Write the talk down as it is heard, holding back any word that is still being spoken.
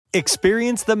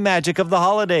Experience the magic of the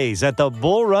holidays at the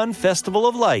Bull Run Festival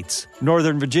of Lights,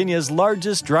 Northern Virginia's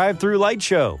largest drive-through light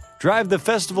show. Drive the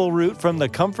festival route from the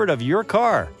comfort of your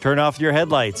car. Turn off your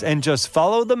headlights and just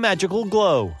follow the magical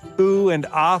glow. Ooh and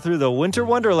ah through the winter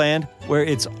wonderland where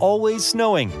it's always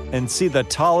snowing, and see the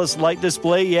tallest light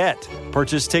display yet.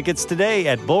 Purchase tickets today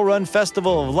at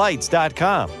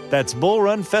bullrunfestivaloflights.com. That's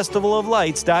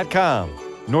bullrunfestivaloflights.com.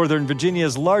 Northern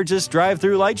Virginia's largest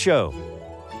drive-through light show.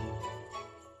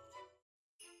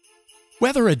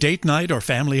 Whether a date night or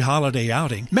family holiday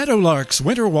outing, Meadowlark's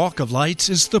Winter Walk of Lights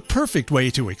is the perfect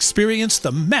way to experience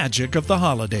the magic of the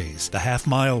holidays. The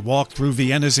half-mile walk through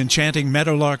Vienna's enchanting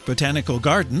Meadowlark Botanical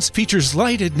Gardens features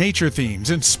lighted nature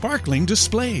themes and sparkling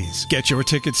displays. Get your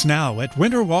tickets now at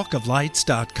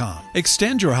winterwalkoflights.com.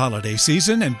 Extend your holiday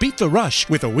season and beat the rush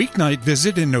with a weeknight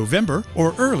visit in November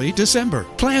or early December.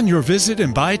 Plan your visit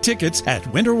and buy tickets at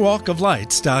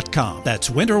winterwalkoflights.com.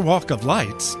 That's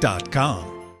winterwalkoflights.com.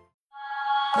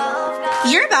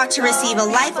 You're about to receive a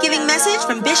life-giving message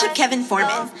from Bishop Kevin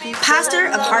Foreman, pastor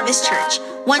of Harvest Church,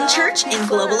 one church in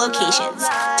global locations.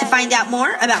 To find out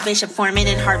more about Bishop Foreman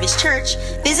and Harvest Church,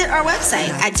 visit our website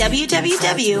at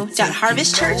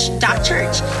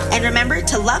www.harvestchurch.church. And remember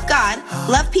to love God,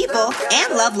 love people,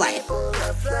 and love life.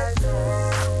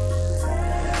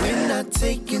 We're not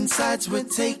taking sides, we're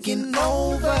taking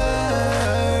over.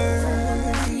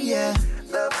 Yeah.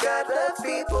 Love God, love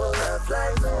people, love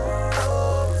life.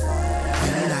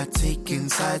 We're not taking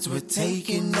sides, we're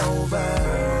taking over.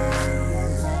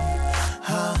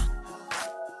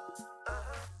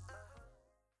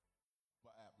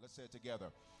 Let's say it together.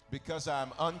 Because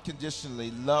I'm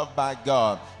unconditionally loved by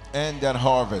God and at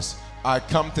Harvest, I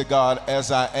come to God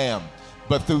as I am.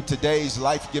 But through today's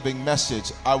life-giving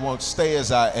message, I won't stay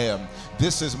as I am.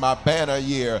 This is my banner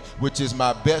year, which is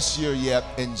my best year yet,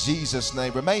 in Jesus'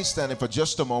 name. Remain standing for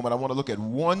just a moment. I want to look at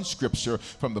one scripture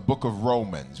from the book of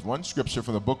Romans. One scripture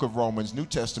from the book of Romans, New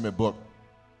Testament book,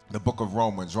 the book of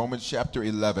Romans. Romans chapter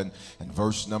 11 and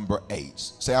verse number 8.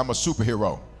 Say, I'm a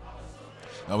superhero.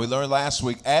 Now, we learned last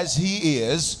week, as he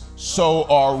is, so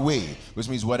are we. Which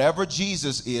means whatever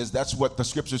Jesus is, that's what the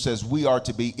scripture says we are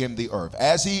to be in the earth.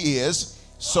 As he is,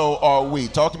 so are we.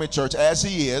 Talk to me, church. As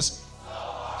he is.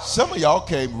 Some of y'all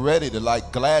came ready to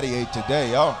like gladiate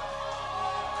today. Y'all.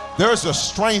 There's a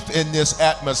strength in this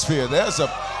atmosphere. There's a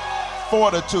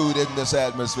fortitude in this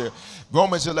atmosphere.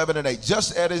 Romans 11 and 8.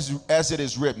 Just as it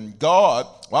is written, God,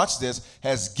 watch this,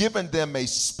 has given them a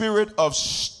spirit of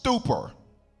stupor.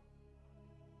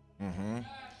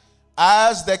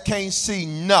 Eyes that can't see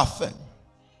nothing,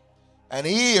 and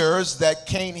ears that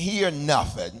can't hear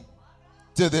nothing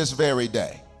to this very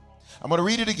day. I'm going to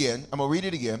read it again.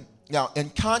 Now,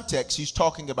 in context, he's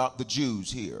talking about the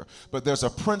Jews here, but there's a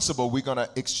principle we're going to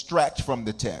extract from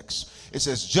the text. It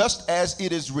says, just as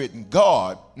it is written,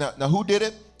 God. Now who did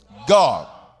it? God.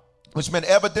 Which meant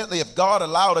evidently if God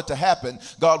allowed it to happen,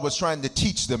 God was trying to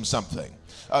teach them something.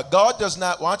 God does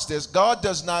not, watch this, God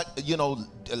does not,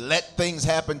 let things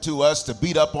happen to us to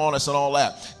beat up on us and all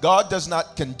that. God does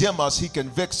not condemn us, he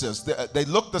convicts us. They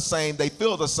look the same, they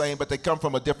feel the same, but they come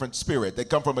from a different spirit. They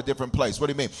come from a different place. What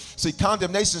do you mean? See,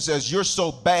 condemnation says you're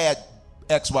so bad,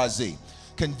 XYZ.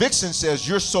 Conviction says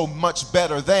you're so much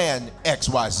better than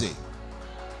XYZ.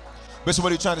 Listen,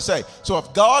 what are you trying to say? So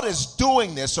if God is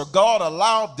doing this or God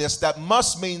allowed this, that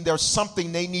must mean there's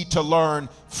something they need to learn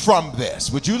from this.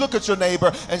 Would you look at your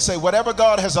neighbor and say, whatever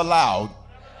God has allowed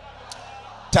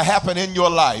to happen in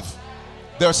your life,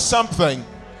 there's something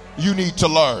you need to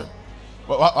learn.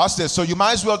 Well, watch this. So you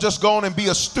might as well just go on and be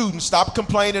a student. Stop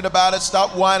complaining about it.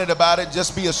 Stop whining about it.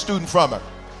 Just be a student from it.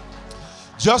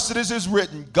 Just as it is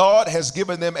written, God has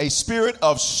given them a spirit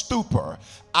of stupor,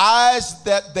 eyes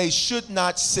that they should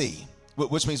not see.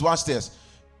 Which means, watch this,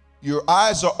 your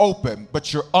eyes are open,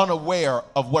 but you're unaware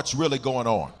of what's really going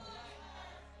on.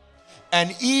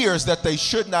 And ears that they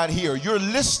should not hear. You're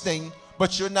listening,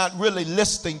 but you're not really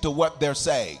listening to what they're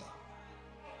saying.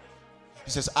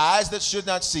 He says, eyes that should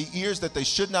not see, ears that they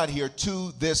should not hear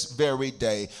to this very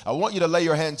day. I want you to lay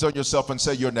your hands on yourself and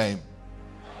say your name.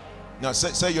 Now,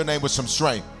 say your name with some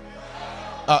strength.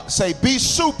 Say, be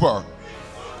super.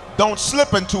 Don't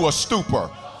slip into a stupor.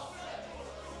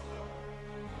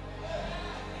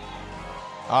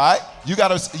 All right? You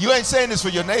ain't saying this for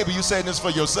your neighbor, you saying this for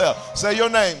yourself. Say your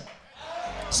name.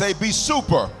 Say, be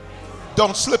super.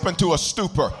 Don't slip into a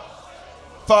stupor.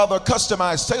 Father,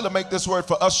 customize, tailor-make this word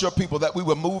for us, your people, that we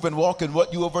will move and walk in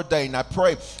what you have ordained. I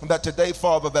pray that today,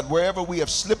 Father, that wherever we have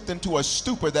slipped into a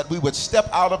stupor, that we would step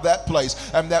out of that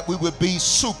place and that we would be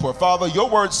super. Father, your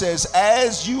word says,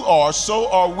 as you are,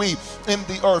 so are we in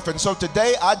the earth. And so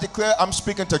today I declare I'm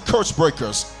speaking to curse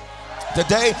breakers.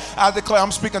 Today, I declare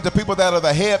I'm speaking to people that are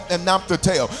the head and not the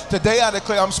tail. Today, I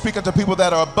declare I'm speaking to people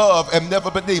that are above and never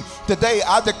beneath. Today,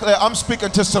 I declare I'm speaking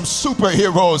to some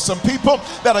superheroes, some people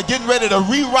that are getting ready to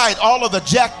rewrite all of the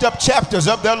jacked up chapters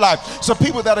of their life. Some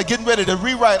people that are getting ready to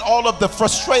rewrite all of the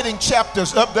frustrating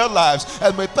chapters of their lives.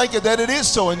 And we're thinking that it is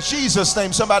so. In Jesus'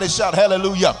 name, somebody shout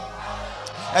hallelujah.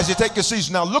 As you take your seats,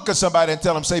 now look at somebody and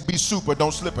tell them, say, be super,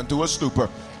 don't slip into a stupor.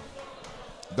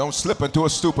 Don't slip into a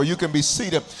stupor. You can be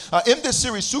seated. In this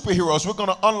series, Superheroes, we're going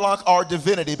to unlock our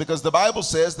divinity because the Bible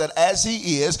says that as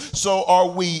he is, so are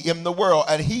we in the world.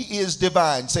 And he is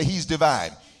divine. Say, he's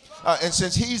divine. And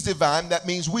since he's divine, that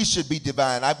means we should be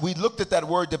divine. We looked at that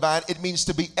word divine. It means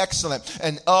to be excellent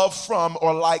and of, from,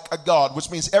 or like a God,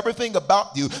 which means everything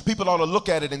about you, people ought to look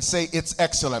at it and say it's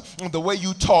excellent. The way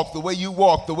you talk, the way you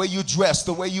walk, the way you dress,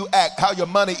 the way you act, how your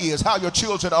money is, how your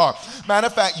children are. Matter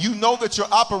of fact, you know that you're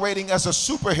operating as a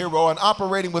superhero and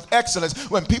operating with excellence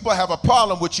when people have a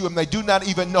problem with you and they do not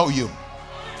even know you.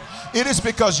 It is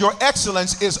because your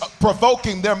excellence is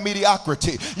provoking their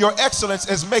mediocrity. Your excellence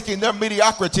is making their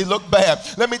mediocrity look bad.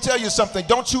 Let me tell you something.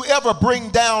 Don't you ever bring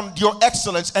down your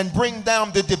excellence and bring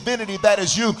down the divinity that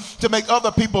is you to make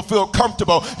other people feel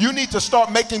comfortable. You need to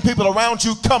start making people around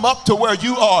you come up to where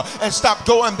you are and stop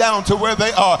going down to where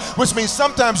they are, which means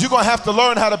sometimes you're going to have to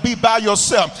learn how to be by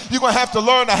yourself. You're going to have to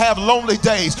learn to have lonely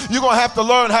days. You're going to have to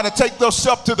learn how to take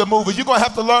yourself to the movie. You're going to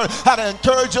have to learn how to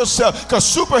encourage yourself, because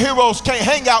superheroes can't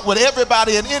hang out with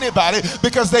everybody and anybody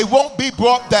because they won't be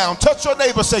brought down. Touch your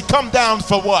neighbor, say, come down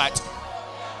for what?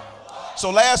 So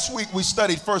last week we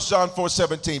studied 1 John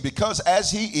 4:17, because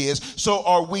as he is, so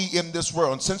are we in this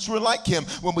world. And since we're like him,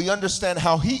 when we understand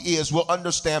how he is, we'll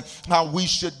understand how we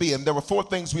should be. And there were 4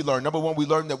 things we learned. Number 1, we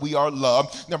learned that we are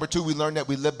loved. Number 2, we learned that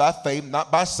we live by faith,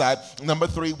 not by sight. Number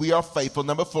 3, we are faithful.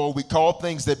 Number 4, we call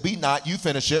things that be not, you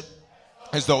finish it,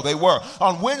 as though they were.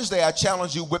 On Wednesday, I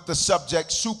challenged you with the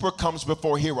subject, super comes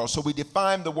before hero. So we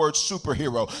defined the word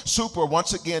superhero. Super,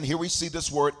 once again, here we see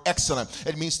this word excellent.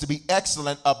 It means to be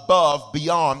excellent, above,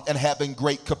 beyond, and having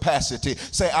great capacity.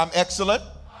 Say, I'm excellent.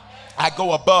 I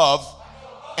go above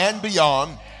and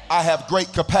beyond. I have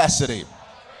great capacity.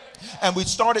 And we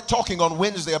started talking on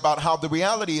Wednesday about how the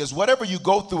reality is whatever you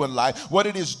go through in life, what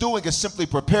it is doing is simply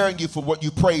preparing you for what you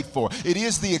prayed for. It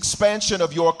is the expansion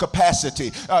of your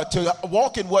capacity. To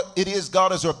walk in what it is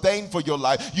God has ordained for your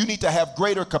life, you need to have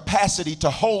greater capacity to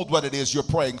hold what it is you're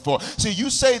praying for. See, you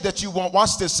say that you want,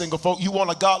 watch this, single folk, you want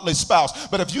a godly spouse.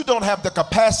 But if you don't have the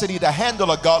capacity to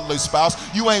handle a godly spouse,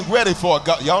 you ain't ready for a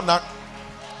God. Y'all not.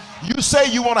 You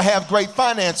say you want to have great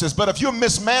finances, but if you're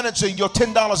mismanaging your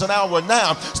 $10 an hour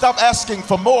now, stop asking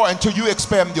for more until you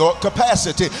expand your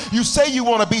capacity. You say you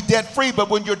want to be debt-free,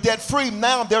 but when you're debt-free,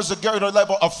 now there's a greater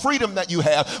level of freedom that you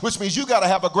have, which means you got to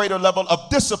have a greater level of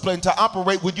discipline to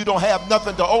operate when you don't have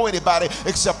nothing to owe anybody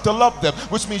except to love them,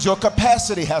 which means your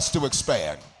capacity has to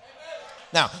expand.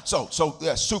 Now, so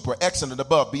super, excellent,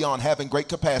 above, beyond, having great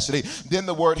capacity. Then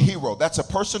the word hero. That's a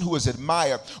person who is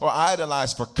admired or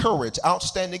idolized for courage,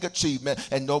 outstanding achievement,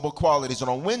 and noble qualities. And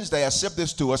on Wednesday, I said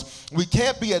this to us. We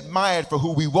can't be admired for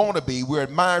who we want to be. We're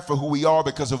admired for who we are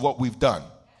because of what we've done.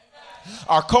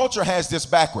 Our culture has this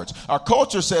backwards. Our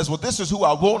culture says, well, this is who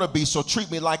I want to be, so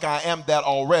treat me like I am that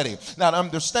already. Now,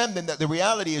 understanding that the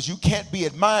reality is you can't be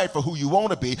admired for who you want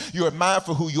to be. You're admired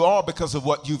for who you are because of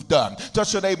what you've done.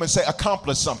 Touch your neighbor and say,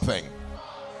 accomplish something.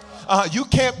 You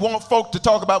can't want folk to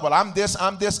talk about, well, I'm this,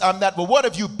 I'm that. Well, what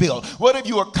have you built? What have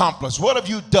you accomplished? What have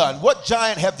you done? What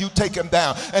giant have you taken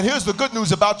down? And here's the good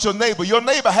news about your neighbor. Your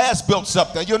neighbor has built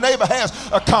something. Your neighbor has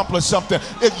accomplished something.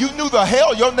 If you knew the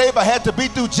hell your neighbor had to be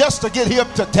through just to get here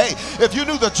today, if you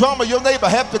knew the drama your neighbor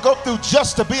had to go through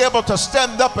just to be able to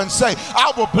stand up and say,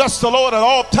 I will bless the Lord at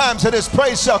all times, and his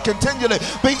praise shall continually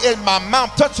be in my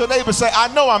mouth. Touch your neighbor and say, I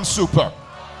know I'm super.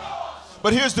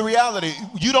 But here's the reality.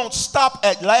 You don't stop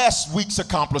at last week's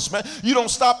accomplishment. You don't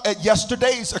stop at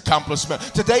yesterday's accomplishment.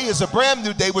 Today is a brand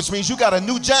new day, which means you got a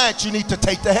new giant you need to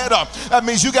take the head of. That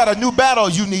means you got a new battle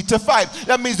you need to fight.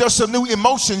 That means there's some new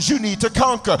emotions you need to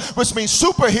conquer, which means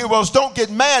superheroes don't get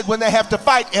mad when they have to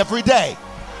fight every day.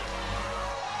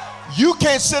 You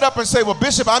can't sit up and say, well,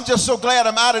 Bishop, I'm just so glad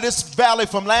I'm out of this valley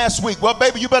from last week. Well,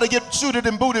 baby, you better get suited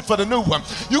and booted for the new one.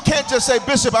 You can't just say,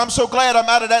 Bishop, I'm so glad I'm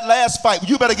out of that last fight.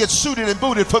 You better get suited and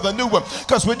booted for the new one.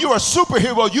 Because when you're a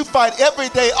superhero, you fight every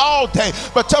day, all day.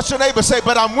 But touch your neighbor and say,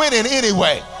 but I'm winning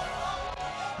anyway.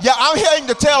 Yeah, I'm here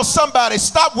to tell somebody,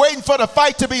 stop waiting for the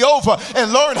fight to be over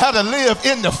and learn how to live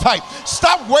in the fight.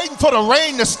 Stop waiting for the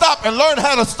rain to stop and learn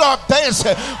how to start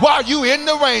dancing while you in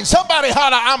the rain. Somebody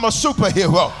holler, I'm a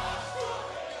superhero.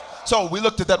 So we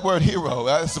looked at that word hero.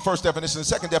 That's the first definition. The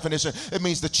second definition, it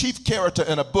means the chief character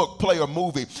in a book, play, or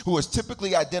movie who is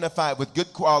typically identified with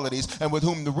good qualities and with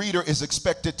whom the reader is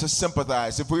expected to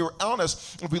sympathize. If we were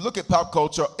honest, if we look at pop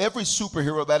culture, every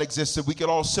superhero that existed, we could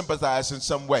all sympathize in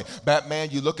some way. Batman,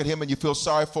 you look at him and you feel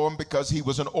sorry for him because he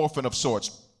was an orphan of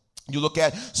sorts. You look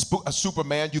at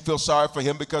Superman, you feel sorry for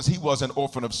him because he was an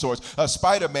orphan of sorts.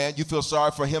 Spider-Man, you feel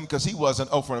sorry for him because he was an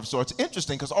orphan of sorts.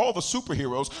 Interesting, because all the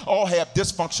superheroes all have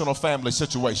dysfunctional family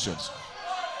situations.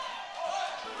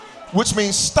 Which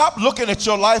means stop looking at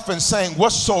your life and saying,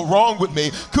 what's so wrong with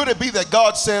me? Could it be that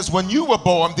God says when you were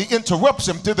born, the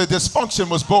interruption to the dysfunction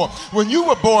was born? When you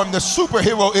were born, the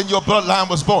superhero in your bloodline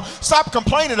was born. Stop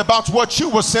complaining about what you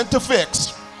were sent to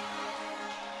fix.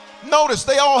 Notice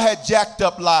they all had jacked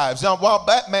up lives. Now, while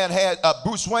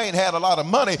Bruce Wayne had a lot of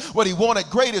money, what he wanted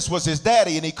greatest was his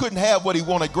daddy, and he couldn't have what he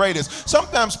wanted greatest.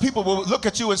 Sometimes people will look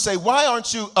at you and say, why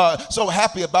aren't you so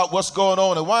happy about what's going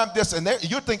on, and why I'm this? And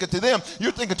you're thinking to them,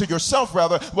 you're thinking to yourself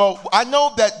rather, well, I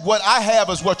know that what I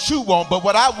have is what you want, but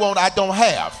what I want, I don't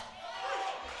have.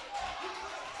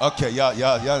 Okay,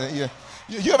 yeah.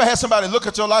 You ever had somebody look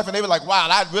at your life and they were like, wow,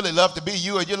 I'd really love to be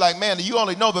you, and you're like, man, you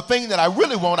only know the thing that I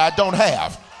really want, I don't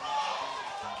have.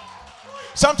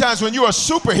 Sometimes when you're a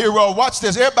superhero, watch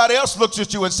this, everybody else looks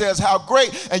at you and says how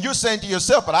great, and you're saying to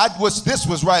yourself, but I wish this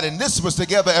was right, and this was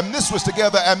together, and this was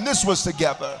together, and this was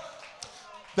together.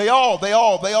 They all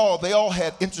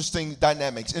had interesting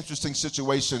dynamics, interesting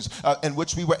situations in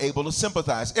which we were able to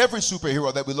sympathize. Every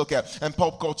superhero that we look at in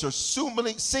pop culture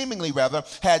seemingly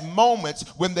had moments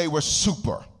when they were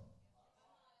super.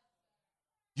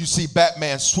 You see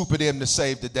Batman swooping in to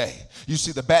save the day. You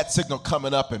see the bat signal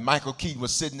coming up, and Michael Keaton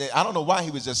was sitting there. I don't know why he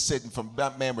was just sitting from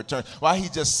Batman Returns. Why he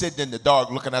just sitting in the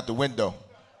dark looking out the window.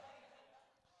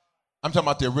 I'm talking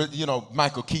about the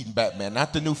Michael Keaton Batman,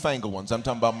 not the newfangled ones. I'm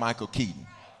talking about Michael Keaton,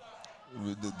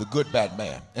 the good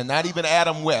Batman. And not even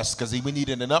Adam West, because we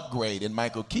needed an upgrade in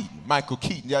Michael Keaton. Michael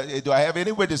Keaton, do I have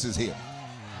any witnesses here?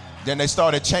 Then they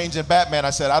started changing Batman.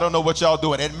 I said, I don't know what y'all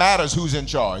doing. It matters who's in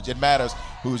charge. It matters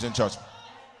who's in charge.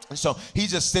 And so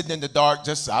he's just sitting in the dark,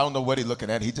 I don't know what he's looking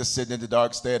at. He's just sitting in the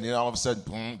dark staring, and all of a sudden,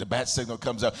 boom, the bat signal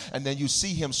comes up. And then you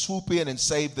see him swoop in and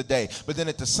save the day. But then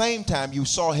at the same time, you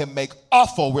saw him make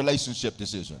awful relationship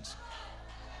decisions.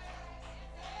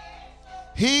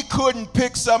 He couldn't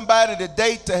pick somebody to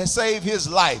date to save his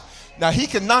life. Now, he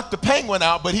can knock the penguin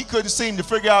out, but he couldn't seem to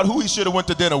figure out who he should have went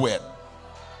to dinner with.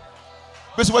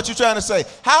 This is what you're trying to say.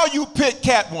 How you pick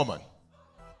Catwoman?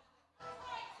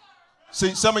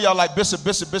 See, some of y'all like Bishop.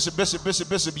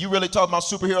 You really talking about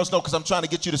superheroes? No, because I'm trying to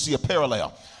get you to see a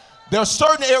parallel. There are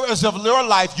certain areas of your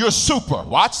life you're super.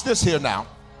 Watch this here now.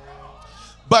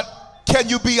 But can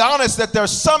you be honest that there's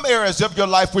some areas of your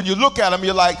life when you look at them,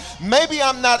 you're like, maybe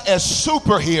I'm not as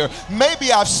super here.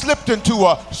 Maybe I've slipped into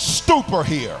a stupor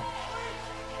here.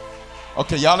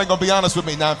 Okay, y'all ain't going to be honest with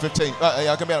me, 9:15.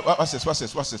 Y'all come here. Watch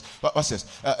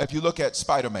this. If you look at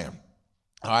Spider-Man.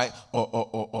 All right,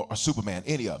 or Superman,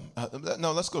 any of them.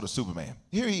 No, let's go to Superman.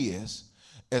 Here he is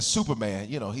as Superman.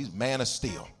 He's man of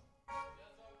steel.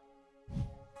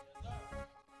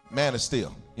 Man of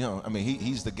steel.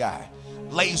 He's the guy.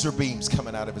 Laser beams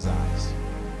coming out of his eyes.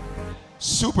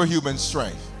 Superhuman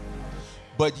strength.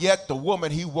 But yet the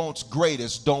woman he wants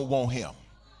greatest don't want him.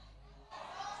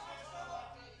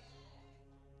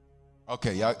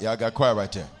 Okay, y'all got quiet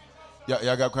right there.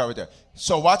 Y'all got quiet right there.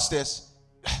 So watch this.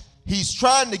 He's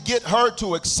trying to get her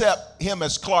to accept him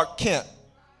as Clark Kent,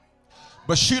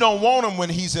 but she don't want him when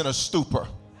he's in a stupor.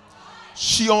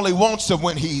 She only wants him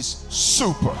when he's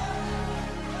super.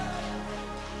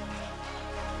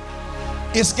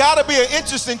 It's got to be an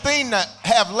interesting thing to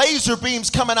have laser beams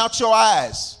coming out your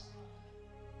eyes,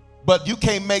 but you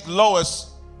can't make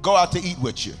Lois go out to eat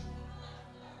with you.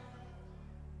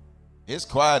 It's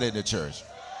quiet in the church.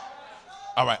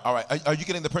 All right. Are you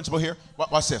getting the principle here?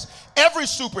 Watch this. Every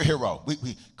superhero,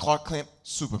 we Clark Kent,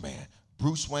 Superman,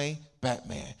 Bruce Wayne,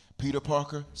 Batman, Peter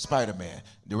Parker, Spider-Man,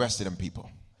 the rest of them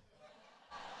people.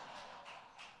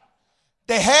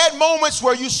 They had moments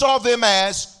where you saw them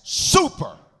as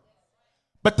super.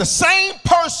 But the same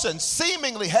person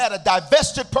seemingly had a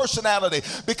divested personality,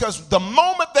 because the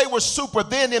moment they were super,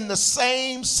 then in the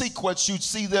same sequence, you'd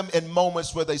see them in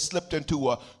moments where they slipped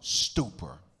into a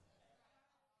stupor.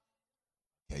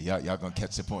 Yeah, y'all gonna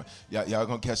catch the point. Y'all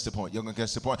gonna catch the point. You're gonna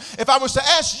catch the point. If I was to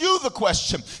ask you the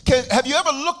question, have you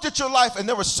ever looked at your life and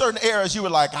there were certain areas you were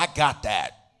like, I got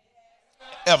that.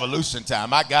 Evolution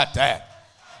time, I got that.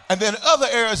 And then other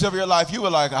areas of your life you were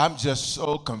like, I'm just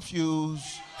so confused.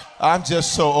 I'm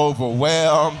just so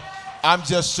overwhelmed. I'm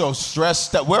just so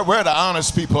stressed out. Where are the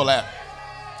honest people at?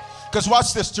 Because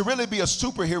watch this, to really be a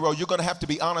superhero, you're going to have to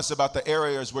be honest about the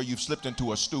areas where you've slipped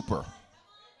into a stupor.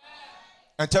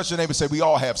 And touch your neighbor and say, we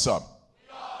all have some.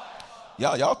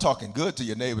 Y'all talking good to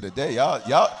your neighbor today.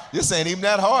 Y'all, this ain't even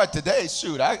that hard today.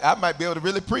 Shoot, I might be able to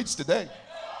really preach today.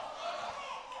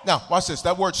 Now, watch this.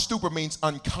 That word stupor means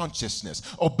unconsciousness,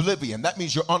 oblivion. That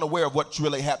means you're unaware of what's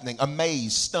really happening.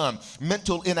 Amazed, stunned,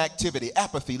 mental inactivity,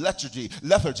 apathy, lethargy,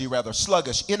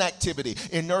 sluggish, inactivity,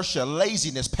 inertia,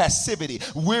 laziness, passivity,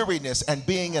 weariness, and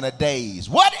being in a daze.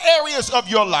 What areas of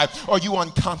your life are you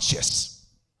unconscious?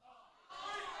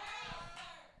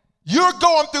 You're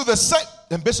going through the same.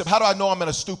 And Bishop, how do I know I'm in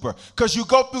a stupor? Because you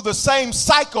go through the same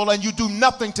cycle and you do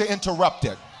nothing to interrupt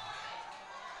it.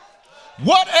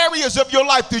 What areas of your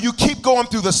life do you keep going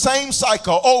through the same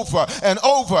cycle over and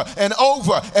over and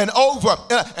over and over?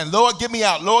 And Lord, get me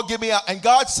out. Lord, get me out. And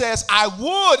God says, I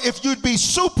would if you'd be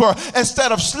super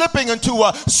instead of slipping into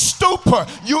a stupor.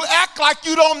 You act like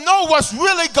you don't know what's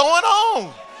really going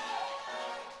on.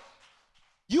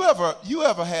 You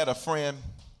ever had a friend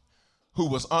who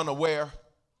was unaware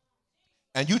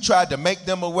and you tried to make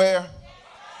them aware?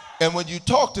 And when you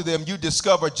talk to them, you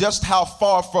discover just how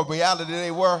far from reality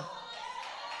they were.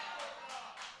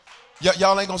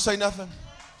 Y'all ain't gonna say nothing?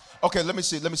 Okay, let me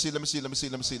see. Let me give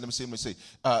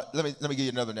you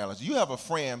another analogy. You have a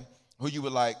friend who you were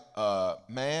like,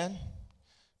 man,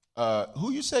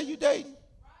 who you say you dating?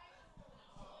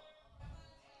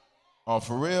 Oh,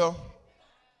 for real?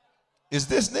 Is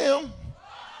this them?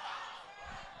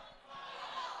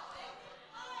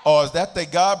 Or is that they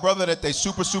God brother that they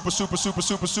super extra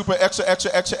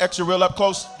real up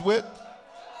close with?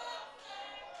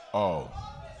 Oh.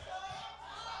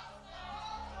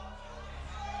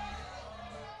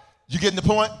 You getting the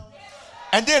point?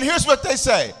 And then here's what they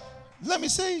say. Let me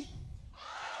see.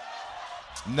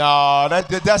 No,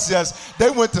 that's just, they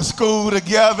went to school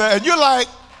together and you're like,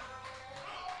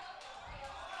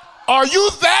 are you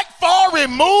that far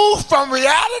removed from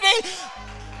reality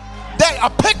that a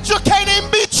picture can't even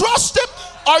be trusted?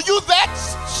 Are you that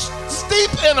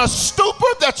steep in a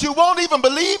stupor that you won't even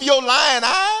believe your lying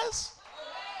eyes?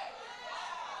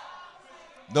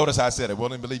 Notice how I said it.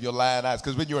 Won't even believe your lying eyes.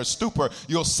 Because when you're in stupor,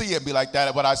 you'll see it and be like,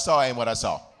 that what I saw ain't what I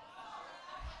saw.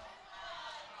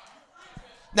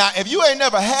 Now, if you ain't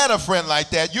never had a friend like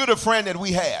that, you're the friend that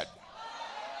we had.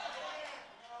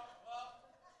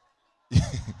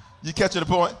 You catching the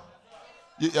point?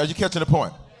 Are you catching the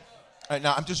point? All right,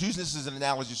 now, I'm just using this as an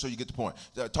analogy so you get the point.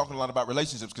 Talking a lot about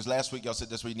relationships because last week y'all said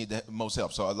that's where you need the most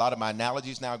help. So a lot of my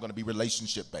analogies now are going to be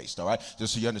relationship-based, all right?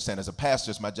 Just so you understand, as a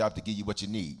pastor, it's my job to give you what you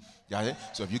need. Got it?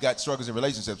 So if you got struggles in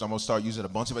relationships, I'm going to start using a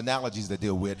bunch of analogies that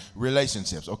deal with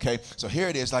relationships, okay? So here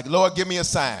it is, like, Lord, give me a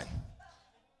sign.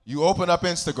 You open up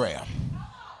Instagram.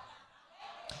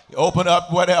 You open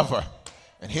up whatever.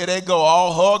 And here they go,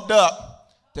 all hugged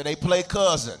up till they play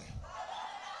cousin.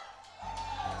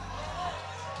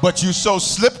 But you so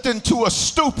slipped into a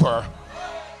stupor.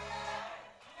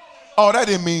 Oh, that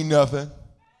didn't mean nothing.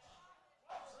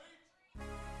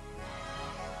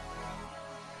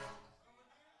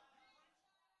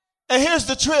 And here's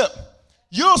the trip.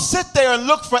 You'll sit there and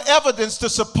look for evidence to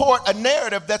support a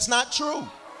narrative that's not true.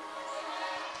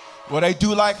 Well, they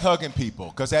do like hugging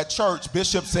people. Because at church,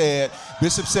 Bishop said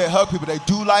hug people. They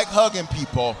do like hugging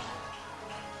people.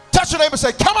 Touch your neighbor and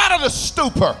say, come out of the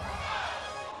stupor.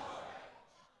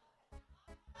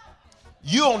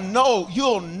 You'll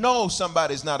know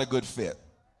somebody's not a good fit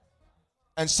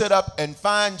and sit up and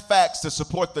find facts to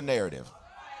support the narrative.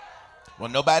 Well,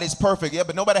 nobody's perfect. Yeah,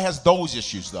 but nobody has those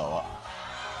issues, though.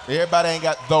 Everybody ain't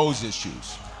got those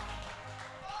issues.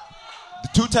 The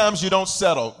two times you don't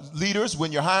settle. Leaders,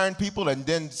 when you're hiring people, and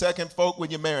then second folk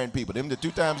when you're marrying people. Them the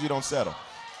two times you don't settle.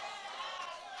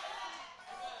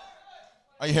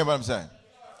 Are you hearing what I'm saying?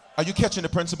 Are you catching the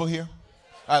principle here?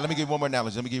 All right, let me give you one more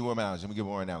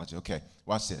analogy. Okay,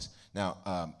 watch this.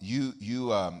 Now, you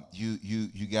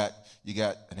got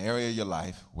an area of your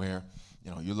life where,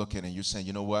 you're looking and you're saying,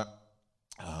 you know what?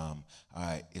 All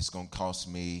right, it's gonna cost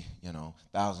me,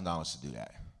 $1,000 to do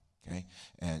that. Okay,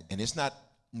 and it's not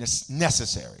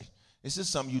necessary. This is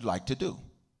something you'd like to do.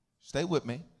 Stay with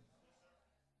me.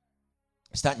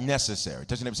 It's not necessary.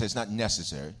 Doesn't ever say it's not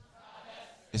necessary.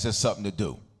 It's just something to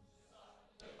do.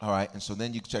 All right, and so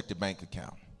then you check the bank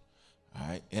account. All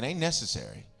right, it ain't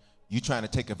necessary. You trying to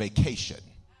take a vacation.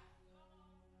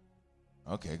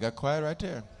 Okay, it got quiet right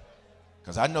there.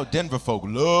 Because I know Denver folk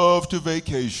love to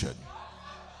vacation.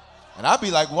 And I'd be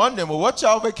like wondering, well, what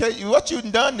you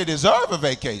done to deserve a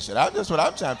vacation? That's what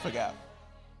I'm trying to figure out.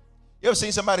 You ever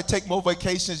seen somebody take more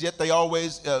vacations, yet they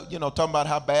always, talking about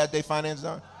how bad their finances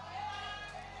are?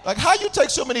 Like, how you take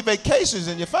so many vacations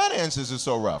and your finances are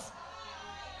so rough?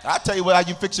 I tell you what, how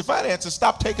you fix your finances,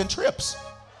 stop taking trips.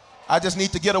 I just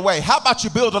need to get away. How about you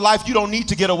build a life you don't need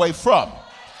to get away from?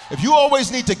 If you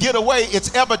always need to get away,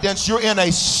 it's evidence you're in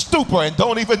a stupor and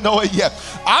don't even know it yet.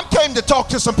 I came to talk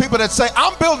to some people that say,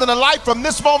 I'm building a life from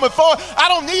this moment forward. I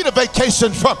don't need a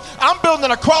vacation from. I'm building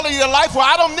a quality of life where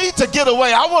I don't need to get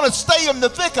away. I want to stay in the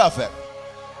thick of it.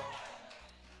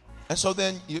 And so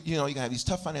then, you know, you can have these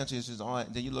tough financial issues, all right,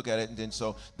 and then you look at it, and then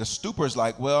so the stupor is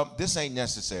like, well, this ain't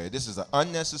necessary. This is an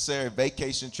unnecessary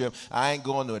vacation trip. I ain't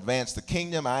going to advance the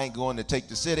kingdom. I ain't going to take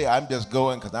the city. I'm just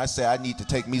going because I say I need to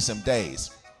take me some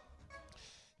days.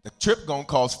 The trip going to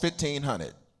cost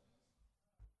 $1,500.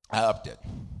 I upped it.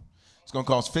 It's going to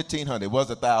cost $1,500. It was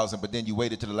 $1,000, but then you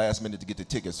waited to the last minute to get the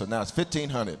ticket, so now it's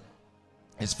 $1,500.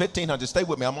 It's $1,500. Stay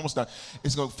with me. I'm almost done.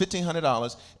 It's going to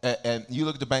 $1,500, and you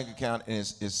look at the bank account, and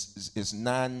it's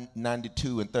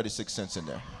 $9.92 and 36 cents in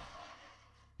there.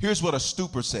 Here's what a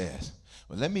stupor says.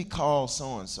 Well, let me call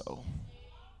so-and-so,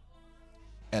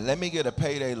 and let me get a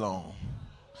payday loan,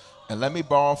 and let me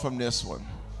borrow from this one,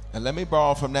 and let me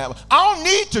borrow from that one. I don't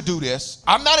need to do this.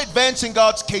 I'm not advancing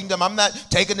God's kingdom. I'm not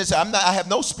taking this. I have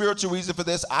no spiritual reason for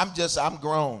this. I'm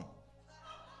grown.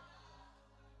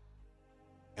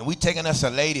 And we taking us a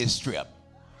ladies trip.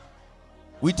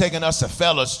 We taking us a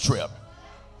fellas trip.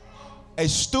 A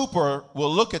stupor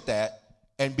will look at that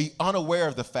and be unaware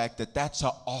of the fact that that's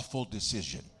an awful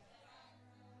decision.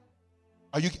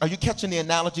 Are you catching the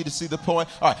analogy to see the point?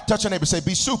 All right, touch your neighbor, say,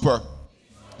 be super.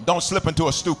 Don't slip into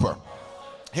a stupor.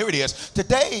 Here it is.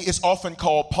 Today is often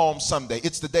called Palm Sunday.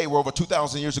 It's the day where over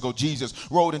 2,000 years ago,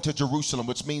 Jesus rode into Jerusalem,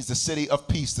 which means the city of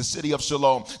peace, the city of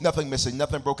shalom. Nothing missing,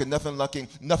 nothing broken, nothing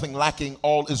lacking,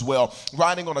 all is well.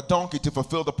 Riding on a donkey to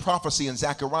fulfill the prophecy in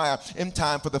Zechariah in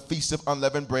time for the Feast of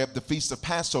Unleavened Bread, the Feast of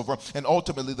Passover, and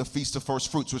ultimately the Feast of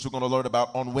First Fruits, which we're going to learn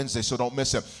about on Wednesday, so don't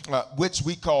miss it, which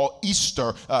we call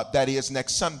Easter, that is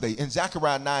next Sunday. In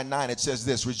Zechariah 9:9, it says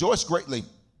this, rejoice greatly,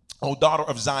 O daughter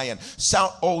of Zion,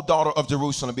 shout, O daughter of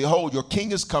Jerusalem, behold, your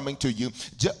king is coming to you.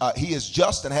 He is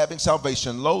just and having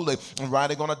salvation, lowly and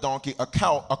riding on a donkey, a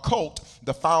colt,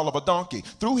 the foal of a donkey.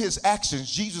 Through his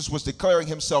actions, Jesus was declaring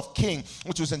himself king,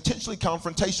 which was intentionally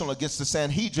confrontational against the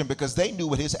Sanhedrin because they knew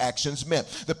what his actions meant.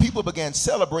 The people began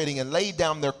celebrating and laid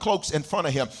down their cloaks in front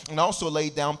of him and also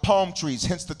laid down palm trees,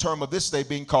 hence the term of this day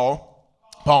being called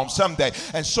Palm Sunday.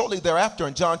 And shortly thereafter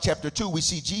in John chapter 2, we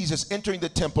see Jesus entering the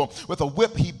temple with a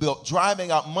whip he built,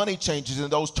 driving out money changers and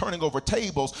those turning over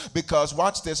tables because,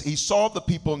 watch this, he saw the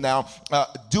people now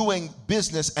doing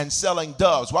business and selling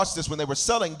doves. Watch this, when they were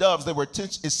selling doves, they were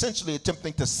essentially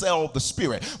attempting to sell the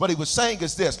spirit. What he was saying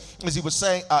is this,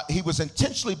 he was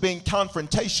intentionally being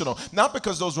confrontational, not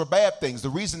because those were bad things. The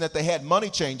reason that they had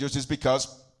money changers is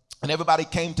because when everybody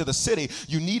came to the city,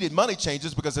 you needed money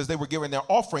changers because as they were giving their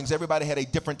offerings, everybody had a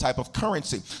different type of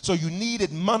currency. So you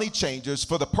needed money changers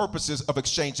for the purposes of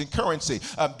exchanging currency.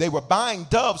 They were buying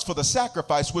doves for the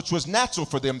sacrifice, which was natural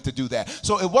for them to do that.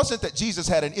 So it wasn't that Jesus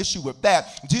had an issue with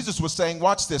that. Jesus was saying,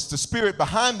 watch this, the spirit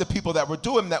behind the people that were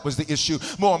doing that was the issue.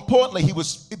 More importantly, he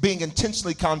was being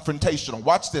intentionally confrontational.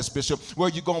 Watch this, Bishop. Where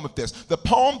are you going with this? The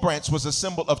palm branch was a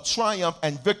symbol of triumph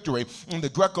and victory in the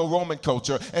Greco-Roman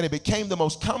culture, and it became the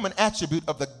most common attribute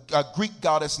of the Greek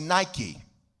goddess Nike,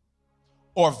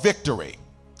 or victory.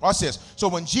 Watch this. So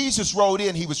when Jesus rode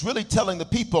in, he was really telling the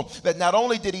people that not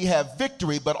only did he have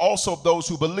victory, but also those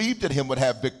who believed in him would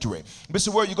have victory.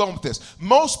 Listen, where are you going with this?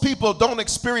 Most people don't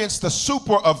experience the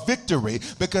super of victory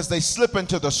because they slip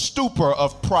into the stupor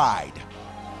of pride.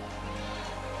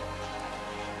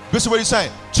 Listen what he's saying.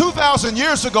 2,000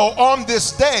 years ago on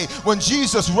this day when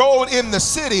Jesus rode in the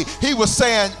city, he was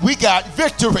saying, we got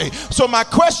victory. So my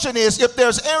question is, if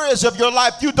there's areas of your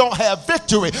life you don't have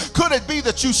victory, could it be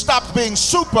that you stopped being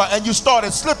super and you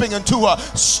started slipping into a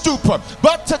stupor?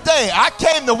 But today, I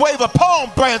came to wave a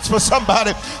palm branch for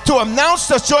somebody to announce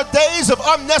that your days of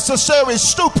unnecessary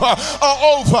stupor are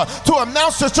over. To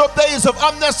announce that your days of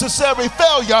unnecessary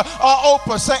failure are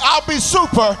over. Say, I'll be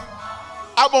super.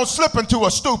 I won't slip into a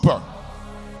stupor.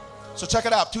 So check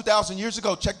it out. 2,000 years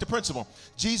ago, check the principle.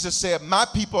 Jesus said, my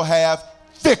people have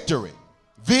victory.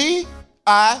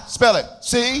 V-I, spell it,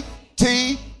 C-T-O-R-Y.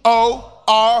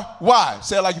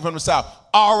 Say it like you're from the South.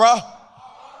 Aura.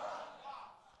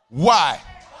 Y.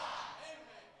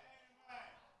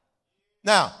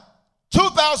 Now,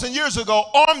 2,000 years ago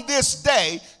on this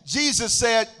day, Jesus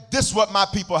said, this is what my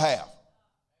people have.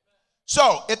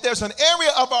 So, if there's an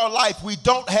area of our life we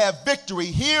don't have victory,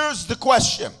 here's the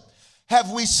question.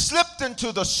 Have we slipped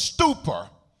into the stupor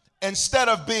instead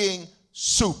of being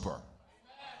super?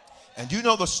 And you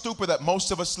know the stupor that most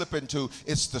of us slip into,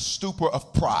 it's the stupor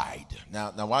of pride.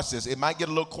 Now watch this. It might get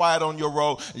a little quiet on your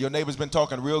road. Your neighbor's been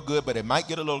talking real good, but it might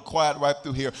get a little quiet right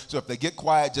through here. So if they get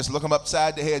quiet, just look them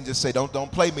upside the head and just say,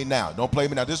 don't play me now. Don't play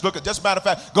me now. Just a matter of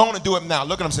fact, go on and do it now.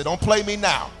 Look at them and say, don't play me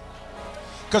now.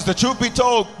 Because the truth be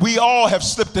told, we all have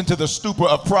slipped into the stupor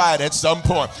of pride at some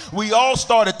point. We all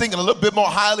started thinking a little bit more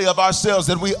highly of ourselves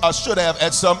than we should have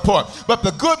at some point. But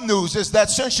the good news is that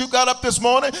since you got up this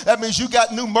morning, that means you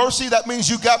got new mercy. That means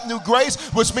you got new grace,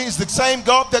 which means the same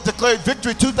God that declared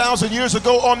victory 2,000 years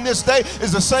ago on this day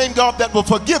is the same God that will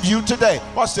forgive you today.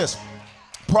 Watch this.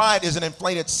 Pride is an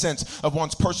inflated sense of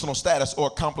one's personal status or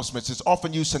accomplishments. It's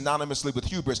often used synonymously with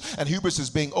hubris, and hubris is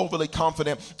being overly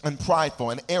confident and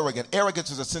prideful and arrogant.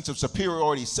 Arrogance is a sense of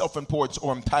superiority, self-importance,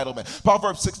 or entitlement.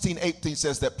 Proverbs 16:18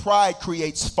 says that pride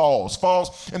creates falls.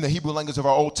 Falls in the Hebrew language of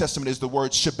our Old Testament is the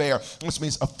word sheber, which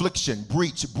means affliction,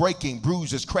 breach, breaking,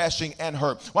 bruises, crashing, and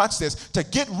hurt. Watch this. To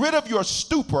get rid of your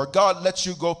stupor, God lets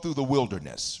you go through the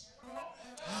wilderness.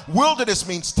 Wilderness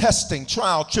means testing,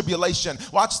 trial, tribulation.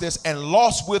 Watch this, and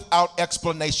loss without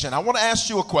explanation. I want to ask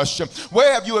you a question.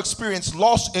 Where have you experienced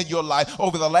loss in your life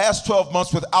over the last 12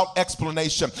 months without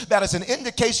explanation? That is an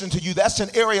indication to you that's an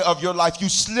area of your life you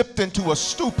slipped into a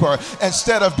stupor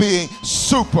instead of being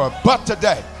super. But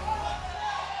today,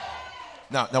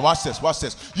 Now watch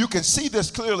this. You can see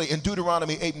this clearly in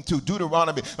Deuteronomy 8:2.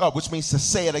 Deuteronomy, which means to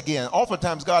say it again.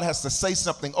 Oftentimes, God has to say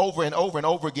something over and over and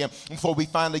over again before we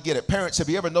finally get it. Parents, have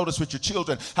you ever noticed with your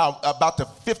children how about the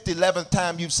 50-11th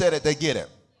time you've said it, they get it?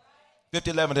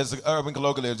 50-11 is an urban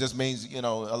colloquialism. It just means, a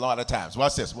lot of times.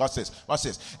 Watch this.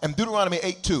 In Deuteronomy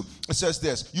 8:2, it says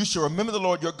this: you shall remember the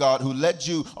Lord your God who led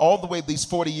you all the way these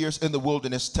 40 years in the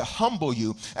wilderness to humble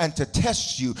you and to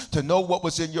test you, to know what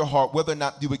was in your heart, whether or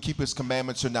not you would keep his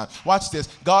commandments or not. Watch this.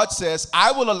 God says,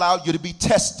 I will allow you to be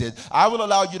tested. I will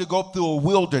allow you to go through a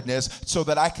wilderness so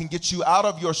that I can get you out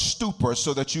of your stupor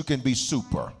so that you can be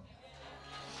super.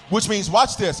 Which means,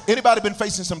 watch this. Anybody been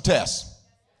facing some tests?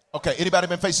 Okay, anybody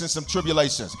been facing some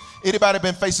tribulations? Anybody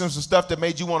been facing some stuff that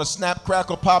made you want to snap,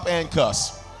 crackle, pop, and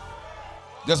cuss?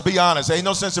 Just be honest. Ain't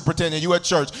no sense in pretending you at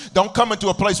church. Don't come into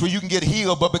a place where you can get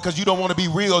healed, but because you don't want to be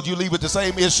real, you leave with the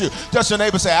same issue. Just your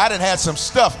neighbor say, I done had some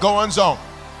stuff going on.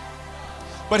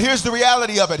 But here's the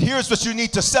reality of it. Here's what you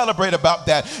need to celebrate about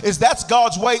that, is that's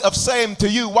God's way of saying to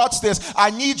you, watch this, I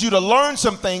need you to learn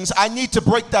some things. I need to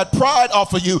break that pride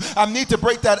off of you. I need to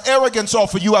break that arrogance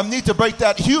off of you. I need to break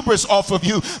that hubris off of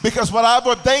you, because what I've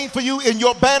ordained for you in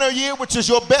your banner year, which is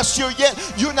your best year yet,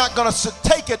 you're not going to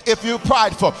take it if you're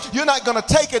prideful. You're not going to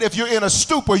take it if you're in a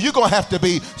stupor. You're going to have to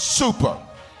be super.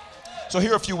 So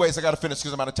here are a few ways. I got to finish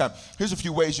because I'm out of time. Here's a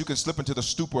few ways you can slip into the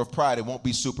stupor of pride. It won't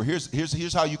be super.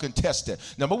 Here's how you can test it.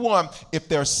 Number one, if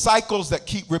there are cycles that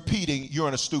keep repeating, you're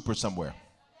in a stupor somewhere.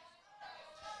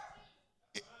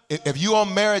 If you're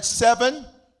on marriage 7,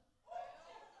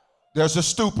 there's a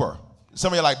stupor.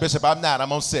 Some of you are like, Bishop, I'm not.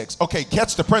 I'm on 6. Okay,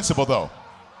 catch the principle, though.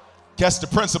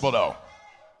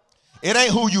 It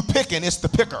ain't who you picking, it's the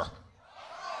picker.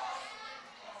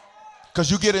 Because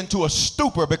you get into a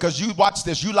stupor because you, watch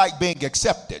this, you like being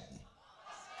accepted.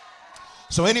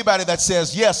 So anybody that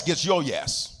says yes gets your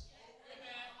yes.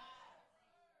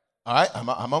 All right,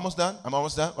 I'm almost done.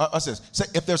 What's this? So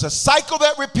if there's a cycle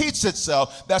that repeats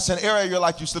itself, that's an area of your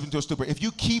life you slip into a stupor. If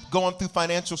you keep going through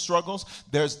financial struggles,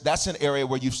 that's an area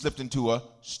where you've slipped into a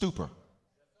stupor.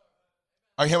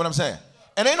 Are you hear what I'm saying?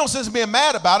 And ain't no sense in being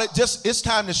mad about it. Just, it's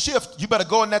time to shift. You better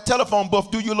go in that telephone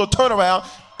booth, do your little turnaround,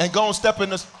 and go and step in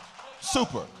the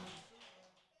super. All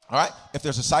right? If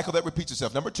there's a cycle that repeats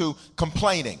itself. Number 2,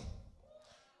 complaining.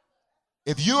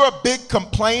 If you're a big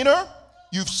complainer,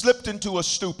 you've slipped into a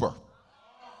stupor.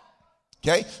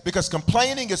 Okay? Because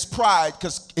complaining is pride,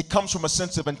 because it comes from a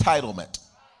sense of entitlement.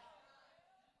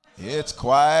 It's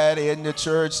quiet in the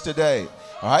church today.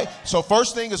 All right? So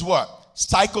first thing is what?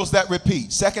 Cycles that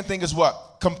repeat. Second thing is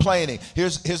what? Complaining.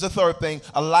 Here's the third thing,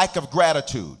 a lack of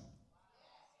gratitude.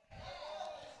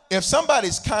 If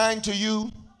somebody's kind to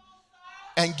you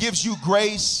and gives you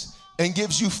grace and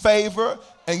gives you favor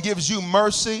and gives you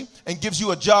mercy and gives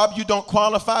you a job you don't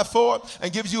qualify for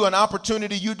and gives you an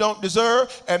opportunity you don't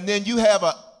deserve, and then you have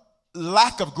a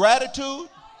lack of gratitude,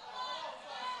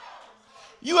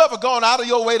 you ever gone out of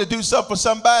your way to do something for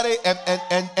somebody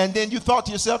and then you thought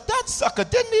to yourself, that sucker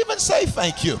didn't even say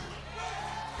thank you.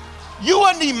 You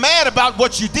wasn't even mad about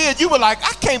what you did. You were like,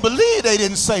 I can't believe they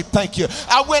didn't say thank you.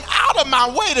 I went out of my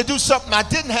way to do something I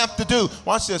didn't have to do.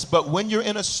 Watch this. But when you're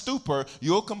in a stupor,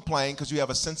 you'll complain because you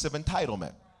have a sense of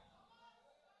entitlement.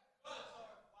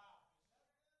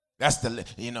 That's the,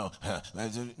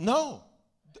 no.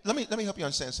 Let me help you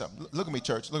understand something. Look at me,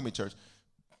 church.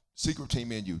 Secret team,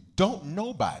 me and you. Don't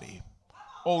nobody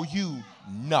owe you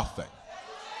nothing.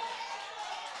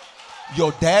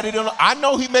 Your daddy don't. I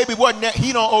know he maybe wasn't that.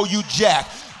 He don't owe you jack.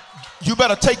 You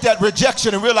better take that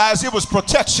rejection and realize it was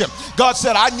protection. God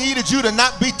said, I needed you to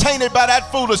not be tainted by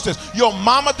that foolishness. Your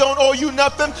mama don't owe you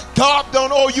nothing. God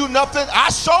don't owe you nothing. I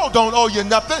sure don't owe you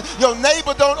nothing. Your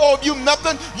neighbor don't owe you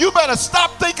nothing. You better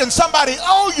stop thinking somebody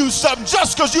owe you something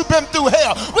just because you've been through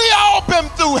hell. We all been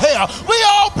through hell. We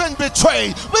all been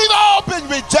betrayed. We've all been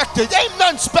rejected. Ain't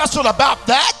nothing special about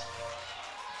that.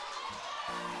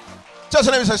 Tell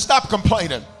somebody, say, stop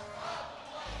complaining.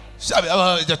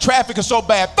 The traffic is so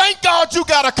bad. Thank God you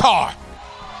got a car.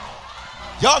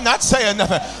 Y'all not saying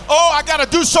nothing. Oh, I got to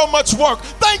do so much work.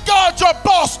 Thank God your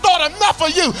boss thought enough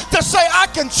of you to say, I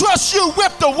can trust you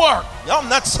with the work. Y'all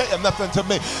not saying nothing to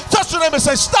me. Touch your neighbor and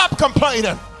say, stop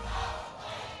complaining.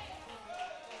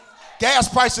 Gas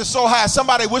prices so high,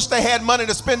 somebody wish they had money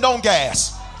to spend on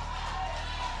gas.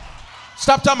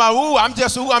 Stop talking about, I'm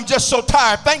just so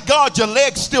tired. Thank God your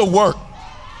legs still work.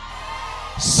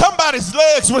 Somebody's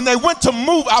legs, when they went to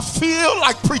move, I feel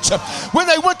like preaching. When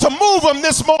they went to move them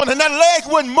this morning, that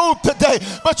leg wouldn't move today.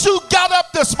 But you got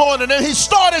up this morning and he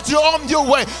started you on your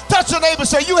way. Touch your neighbor and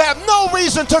say, you have no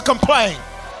reason to complain.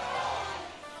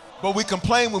 But we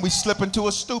complain when we slip into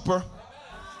a stupor.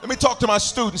 Let me talk to my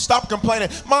students. Stop complaining.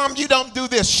 Mom, you don't do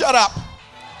this. Shut up.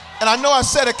 And I know I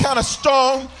said it kind of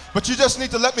strong, but you just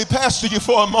need to let me pastor you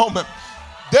for a moment.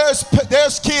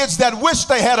 There's kids that wish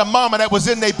they had a mama that was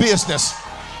in their business.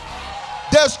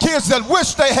 There's kids that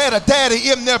wish they had a daddy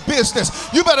in their business.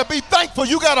 You better be thankful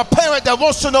you got a parent that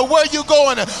wants to know where you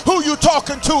going and who you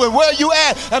talking to and where you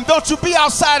at. And don't you be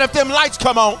outside if them lights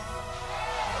come on.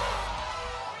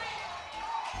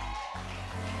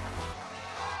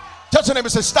 Touch your neighbor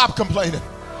and say, stop complaining.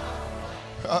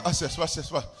 Watch this.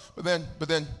 But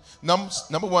then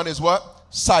number one is what?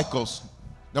 Cycles.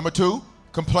 Number two,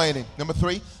 complaining. Number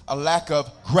three, a lack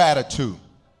of gratitude.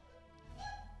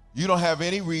 You don't have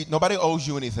any reason. Nobody owes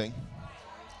you anything.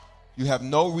 You have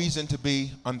no reason to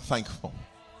be unthankful.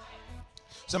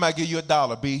 Somebody give you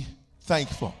 $1, be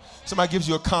thankful. Somebody gives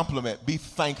you a compliment, be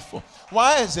thankful.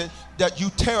 Why is it that you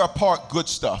tear apart good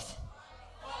stuff?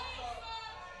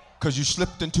 Because you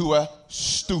slipped into a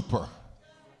stupor.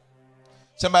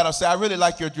 Somebody will say, I really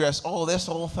like your dress. Oh, this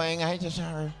whole thing, I just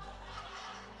heard.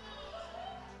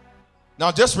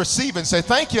 Now just receive and say,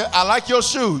 thank you, I like your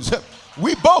shoes.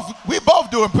 We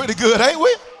both doing pretty good, ain't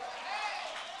we?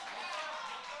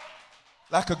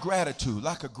 Lack of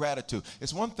gratitude.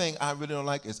 It's one thing I really don't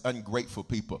like is ungrateful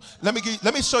people. Let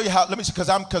me show you how.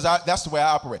 Because that's the way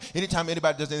I operate. Anytime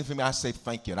anybody does anything for me, I say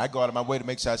thank you, and I go out of my way to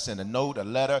make sure I send a note, a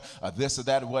letter, or this or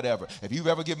that, or whatever. If you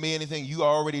ever give me anything, you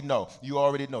already know. You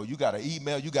got an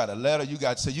email, you got a letter, you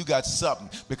got something,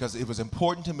 because it was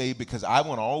important to me, because I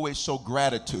want to always show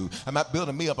gratitude. I'm not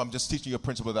building me up. I'm just teaching you a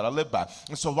principle that I live by.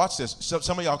 And so watch this.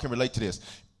 Some of y'all can relate to this.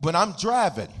 When I'm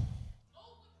driving,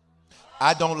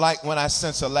 I don't like when I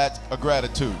sense a lack of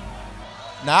gratitude.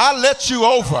 Now, I let you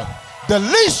over. The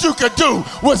least you could do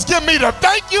was give me the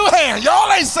thank you hand.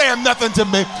 Y'all ain't saying nothing to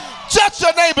me. Touch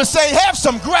your neighbor, say, have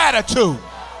some gratitude.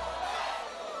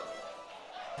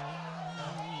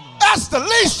 That's the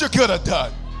least you could have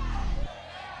done.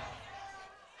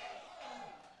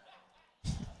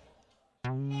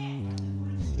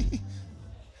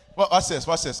 Well, watch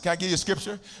this. Can I give you a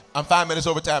scripture? I'm 5 minutes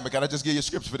over time, but can I just give you a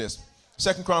scripture for this?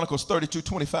 2 Chronicles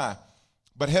 32:25.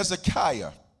 But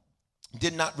Hezekiah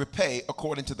did not repay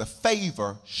according to the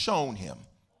favor shown him.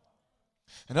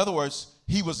 In other words,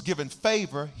 he was given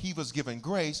favor, he was given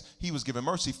grace, he was given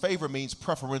mercy. Favor means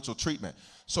preferential treatment.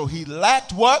 So he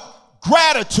lacked what?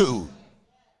 Gratitude.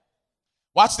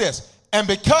 Watch this. And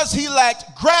because he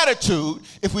lacked gratitude,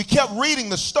 if we kept reading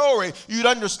the story, you'd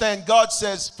understand God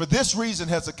says, for this reason,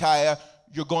 Hezekiah,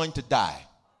 you're going to die.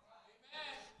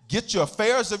 Get your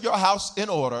affairs of your house in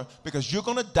order, because you're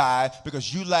going to die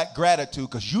because you lack gratitude,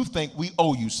 because you think we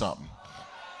owe you something.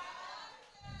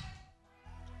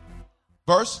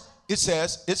 Verse, it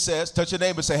says, touch your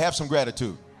neighbor and say, have some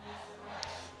gratitude.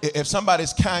 If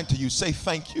somebody's kind to you, say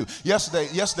thank you.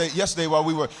 Yesterday while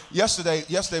we were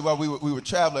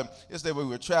traveling,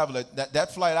 that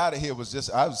flight out of here was just,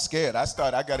 I was scared. I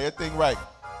got everything right.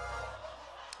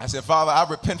 I said, Father, I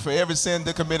repent for every sin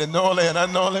that committed knowingly and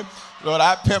unknowingly. Lord,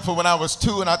 I repent for when I was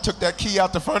 2 and I took that key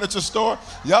out the furniture store.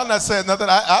 Y'all not saying nothing.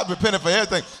 I repented for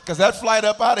everything, because that flight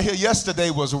up out of here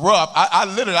yesterday was rough. I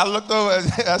looked over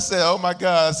and I said, oh my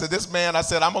God. I said, this man, I'm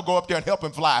going to go up there and help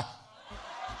him fly,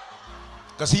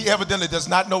 because he evidently does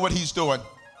not know what he's doing.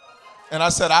 And I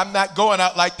said, I'm not going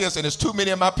out like this. And there's too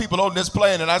many of my people on this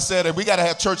plane. And I said, and we got to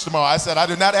have church tomorrow. I said,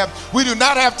 we do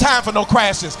not have time for no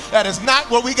crashes. That is not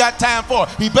what we got time for.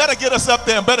 He better get us up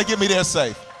there and better get me there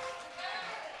safe.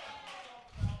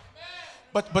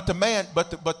 But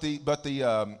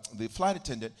the flight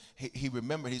attendant, he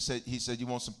remembered. He said, you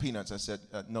want some peanuts? I said,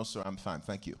 no, sir, I'm fine,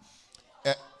 thank you.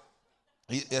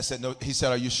 He said, no. He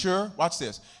said, are you sure? Watch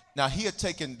this. Now he had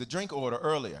taken the drink order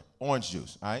earlier, orange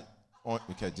juice, all right?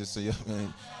 Okay, just so you,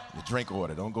 the drink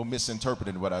order. Don't go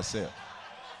misinterpreting what I said.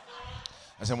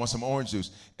 I said, I want some orange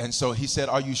juice. And so he said,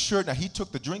 are you sure? Now, he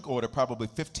took the drink order probably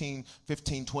 15,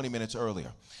 20 minutes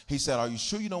earlier. He said, are you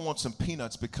sure you don't want some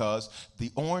peanuts because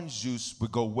the orange juice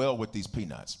would go well with these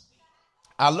peanuts?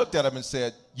 I looked at him and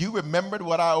said, you remembered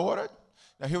what I ordered?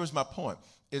 Now, here was my point.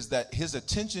 Is that his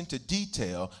attention to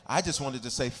detail, I just wanted to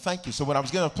say thank you. So when I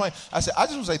was getting on the plane, I said, I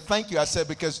just want to say thank you. I said,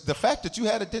 because the fact that you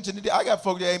had attention to detail, I got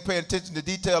folks that ain't paying attention to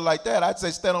detail like that. I'd say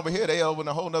stand over here, they over in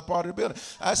a whole other part of the building.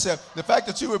 I said, the fact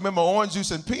that you remember orange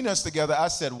juice and peanuts together, I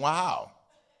said, wow.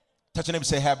 Touch your neighbor and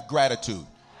say, have gratitude.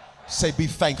 Say, be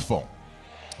thankful.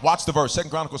 Watch the verse, 2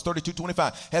 Chronicles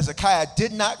 32:25. Hezekiah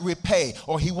did not repay,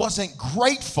 or he wasn't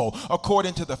grateful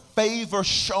according to the favor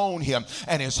shown him.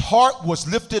 And his heart was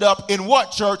lifted up in what,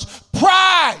 church?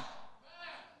 Pride.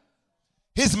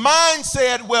 His mind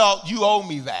said, well, you owe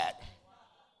me that.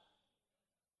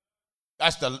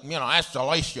 That's the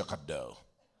least you could do.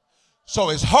 So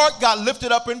his heart got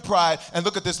lifted up in pride. And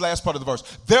look at this last part of the verse.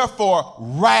 Therefore,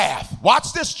 wrath,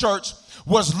 watch this, church,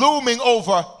 was looming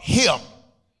over him.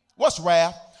 What's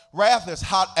wrath? Wrath is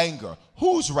hot anger.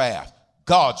 Whose wrath?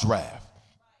 God's wrath.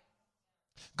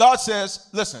 God says,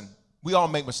 listen, we all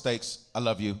make mistakes. I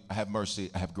love you. I have mercy.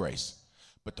 I have grace.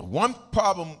 But the one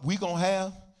problem we going to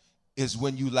have is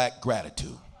when you lack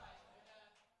gratitude.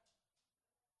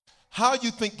 How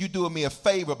you think you doing me a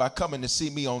favor by coming to see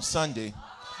me on Sunday,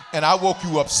 and I woke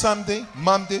you up Sunday,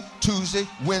 Monday, Tuesday,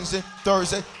 Wednesday,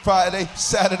 Thursday, Friday,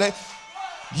 Saturday?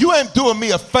 You ain't doing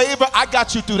me a favor. I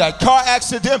got you through that car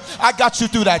accident. I got you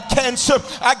through that cancer.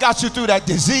 I got you through that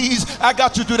disease. I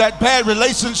got you through that bad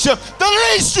relationship.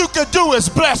 The least you can do is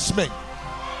bless me.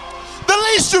 The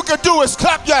least you can do is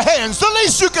clap your hands. The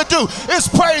least you can do is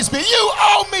praise me. You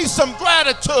owe me some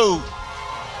gratitude.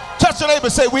 Touch your neighbor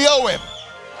and say, we owe him.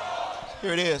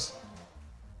 Here it is.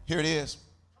 Here it is.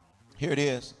 Here it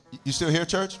is. You still here,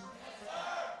 church?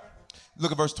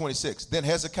 Look at verse 26. Then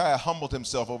Hezekiah humbled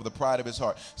himself over the pride of his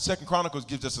heart. 2 Chronicles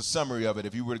gives us a summary of it.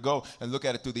 If you were to go and look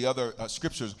at it through the other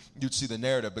scriptures, you'd see the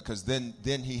narrative, because then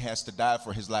he has to die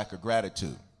for his lack of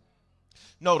gratitude.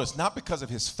 Notice, not because of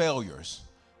his failures,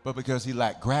 but because he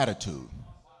lacked gratitude.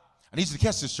 I need you to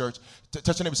catch this, church. Touch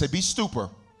your neighbor and say, be stupor.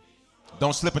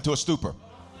 Don't slip into a stupor.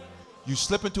 You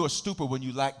slip into a stupor when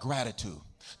you lack gratitude.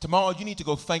 Tomorrow, you need to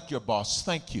go thank your boss.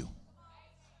 Thank you.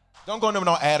 Don't go in there with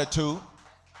no attitude.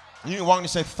 You need to walk in and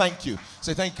say thank you.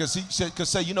 Say thank you, because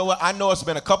say, you know what? I know it's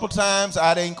been a couple times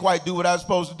I didn't quite do what I was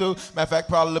supposed to do. Matter of fact,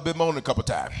 probably a little bit more than a couple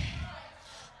times.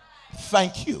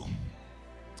 Thank you.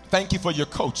 Thank you for your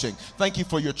coaching. Thank you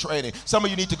for your training. Some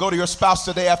of you need to go to your spouse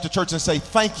today after church and say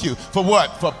thank you. For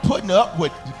what? For putting up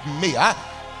with me.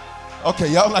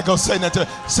 Okay, y'all not going to say nothing.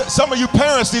 Some of you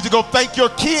parents need to go thank your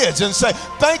kids and say,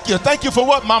 thank you. Thank you for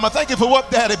what, mama? Thank you for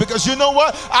what, daddy? Because you know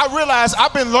what? I realize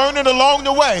I've been learning along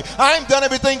the way. I ain't done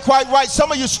everything quite right.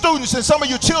 Some of you students and some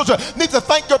of you children need to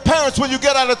thank your parents when you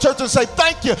get out of church and say,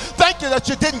 thank you. Thank you that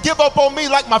you didn't give up on me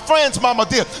like my friend's mama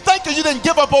did. Thank you didn't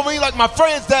give up on me like my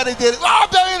friend's daddy did. Oh,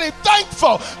 there any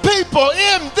thankful people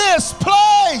in this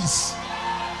place.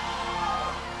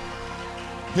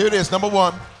 Here it is, number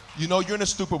one. You know you're in a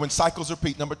stupor when cycles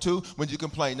repeat. Number two, when you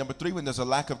complain. Number three, when there's a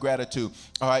lack of gratitude.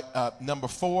 All right, number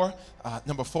four,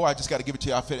 I just got to give it to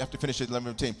you. I have to finish it at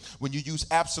 11:15. When you use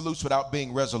absolutes without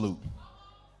being resolute.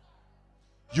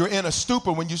 You're in a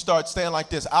stupor when you start saying like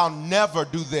this, I'll never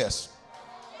do this.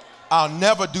 I'll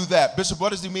never do that. Bishop,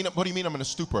 what does he mean? What do you mean I'm in a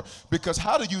stupor? Because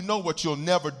how do you know what you'll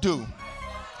never do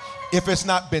if it's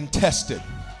not been tested?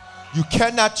 You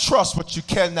cannot trust what you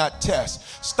cannot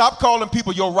test. Stop calling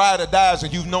people your ride or dies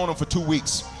and you've known them for 2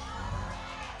 weeks.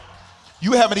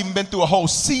 You haven't even been through a whole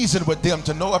season with them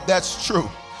to know if that's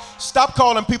true. Stop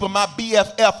calling people my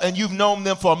BFF and you've known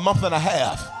them for a month and a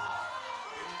half.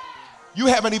 You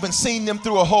haven't even seen them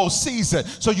through a whole season.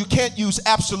 So you can't use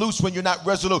absolutes when you're not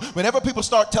resolute. Whenever people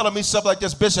start telling me stuff like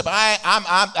this, Bishop,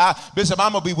 Bishop,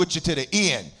 I'm going to be with you to the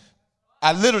end.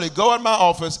 I literally go in my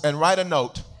office and write a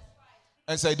note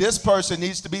and say, this person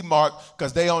needs to be marked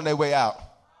because they on their way out.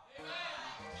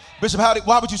 Bishop,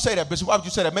 why would you say that? Bishop, why would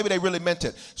you say that? Maybe they really meant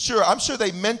it. Sure, I'm sure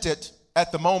they meant it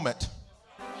at the moment,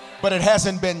 but it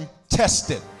hasn't been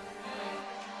tested.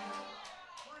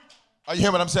 Are you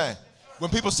hearing what I'm saying?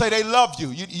 When people say they love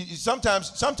you,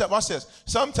 sometimes, watch this.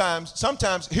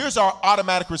 Sometimes, here's our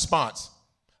automatic response.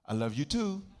 I love you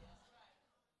too.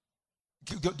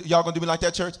 Y'all gonna do me like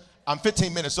that, church? I'm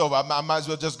 15 minutes over. I might as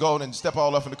well just go and step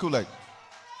all up in the Kool-Aid.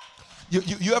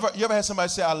 You ever had somebody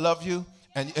say, I love you?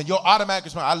 And your automatic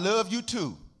response, I love you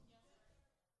too.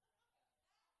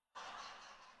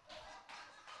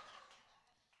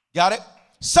 Got it?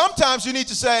 Sometimes you need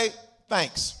to say,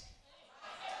 thanks.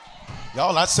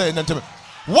 Y'all not saying nothing to me.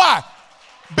 Why?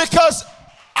 Because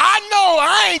I know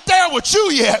I ain't there with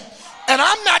you yet, and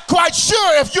I'm not quite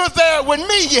sure if you're there with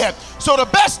me yet. So the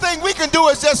best thing we can do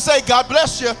is just say, God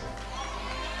bless you.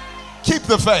 Keep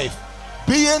the faith.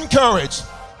 Be encouraged.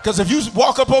 Because if you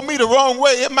walk up on me the wrong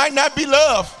way, it might not be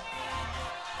love.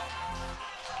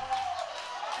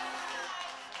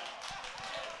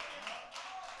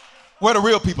 Where the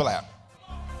real people at?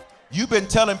 You've been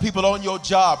telling people on your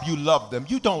job you love them.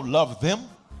 You don't love them.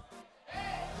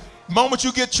 The moment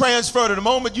you get transferred, or the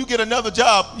moment you get another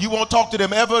job, you won't talk to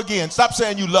them ever again. Stop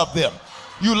saying you love them.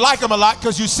 You like them a lot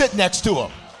because you sit next to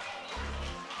them.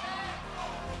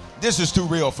 This is too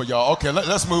real for y'all. Okay,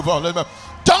 let's move on.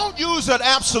 Don't use an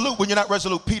absolute when you're not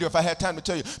resolute. Peter, if I had time to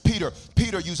tell you,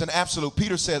 Peter used an absolute.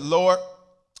 Peter said, Lord,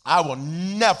 I will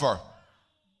never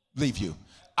leave you.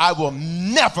 I will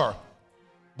never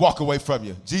walk away from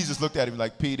you. Jesus looked at him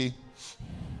like, Petey.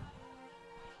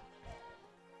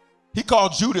 He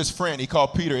called Judas friend. He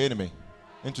called Peter enemy.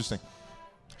 Interesting.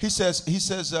 He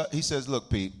says, look,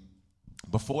 Pete,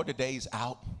 before the day's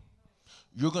out,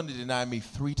 you're going to deny me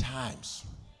 3 times.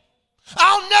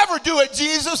 I'll never do it,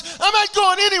 Jesus. I'm not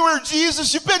going anywhere,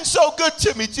 Jesus. You've been so good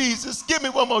to me, Jesus. Give me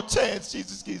one more chance,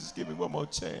 Jesus. Jesus, give me one more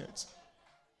chance.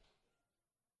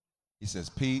 He says,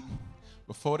 Pete,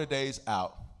 before the day's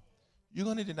out, you're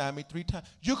going to deny me 3 times.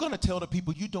 You're going to tell the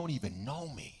people you don't even know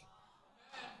me.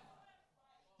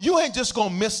 You ain't just going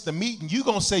to miss the meeting. You're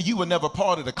going to say you were never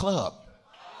part of the club.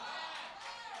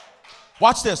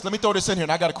 Watch this. Let me throw this in here,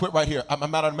 and I got to quit right here. I'm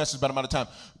out of the message, but I'm out of time.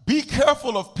 Be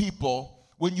careful of people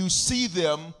when you see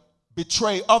them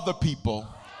betray other people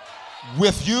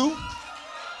with you,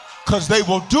 because they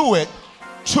will do it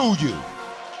to you.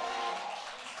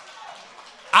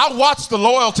 I watch the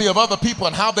loyalty of other people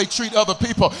and how they treat other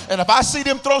people. And if I see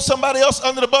them throw somebody else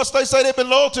under the bus, they say they've been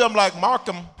loyal to, I'm like, mark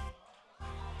them.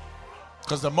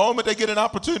 Because the moment they get an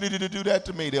opportunity to do that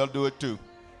to me, they'll do it too.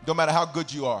 No matter how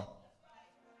good you are.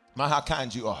 No matter how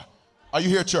kind you are. Are you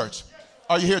here, church?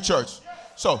 Are you here, church?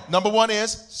 So, number 1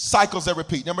 is cycles that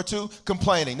repeat. Number 2,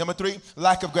 complaining. Number 3,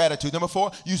 lack of gratitude. Number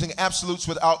 4, using absolutes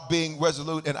without being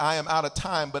resolute. And I am out of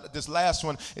time, but this last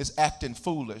one is acting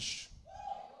foolish.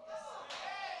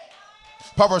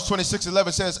 Proverbs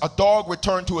 26:11 says, a dog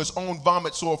returned to his own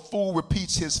vomit, so a fool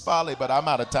repeats his folly. But I'm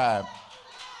out of time.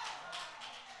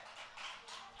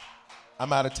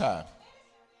 I'm out of time.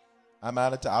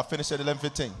 I'll finish at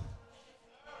 11:15.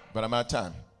 But I'm out of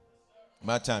time. I'm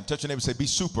out of time. Touch your neighbor and say, be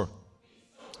super.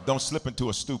 Don't slip into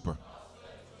a stupor.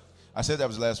 I said that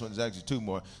was the last one. There's actually 2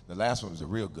 more. The last one was a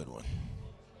real good one.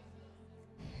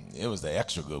 It was the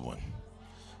extra good one.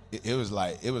 It was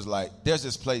like, there's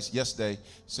this place yesterday,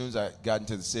 as soon as I got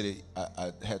into the city,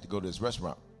 I had to go to this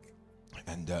restaurant.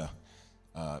 And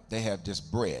they have this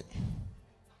bread.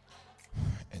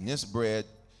 And this bread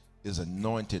is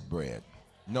anointed bread.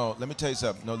 No, let me tell you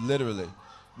something. No, literally.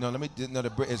 No,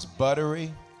 the bread is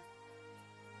buttery.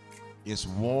 It's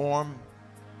warm.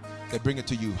 They bring it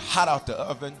to you hot out the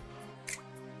oven.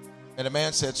 And the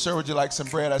man said, sir, would you like some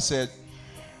bread? I said,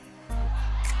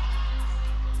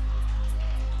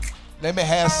 let me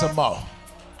have some more.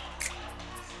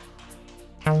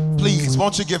 Please,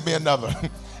 won't you give me another?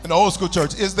 In the old school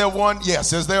church, is there one?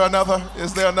 Yes. Is there another?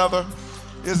 Is there another?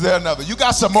 Is there another? You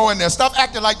got some more in there. Stop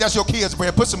acting like that's your kid's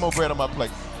bread. Put some more bread on my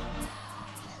plate.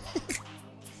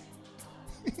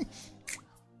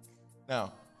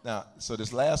 Now, so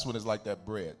this last one is like that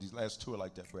bread. These last 2 are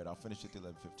like that bread. I'll finish at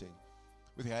 11:15.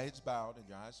 With your heads bowed and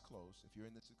your eyes closed, if you're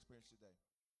in this experience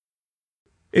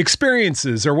today.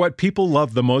 Experiences are what people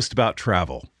love the most about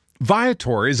travel.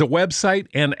 Viator is a website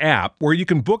and app where you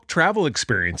can book travel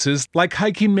experiences like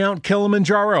hiking Mount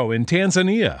Kilimanjaro in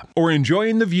Tanzania or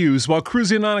enjoying the views while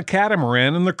cruising on a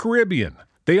catamaran in the Caribbean.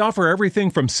 They offer everything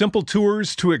from simple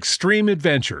tours to extreme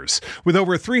adventures. With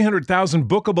over 300,000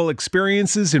 bookable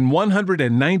experiences in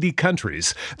 190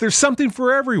 countries, there's something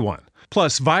for everyone.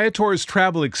 Plus, Viator's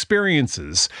travel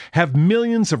experiences have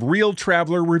millions of real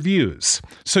traveler reviews,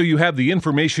 so you have the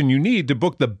information you need to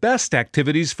book the best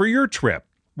activities for your trip.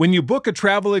 When you book a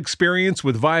travel experience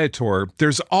with Viator,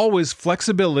 there's always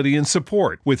flexibility and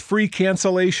support with free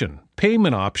cancellation,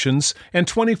 payment options, and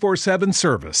 24/7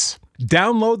 service.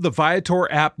 Download the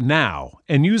Viator app now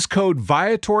and use code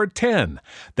Viator10.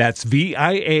 That's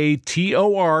Viator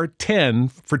 10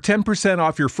 for 10%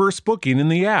 off your first booking in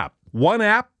the app. One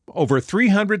app, over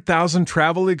 300,000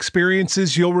 travel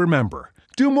experiences you'll remember.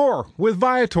 Do more with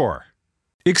Viator.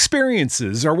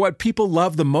 Experiences are what people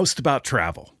love the most about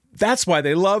travel. That's why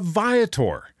they love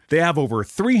Viator. They have over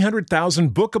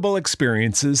 300,000 bookable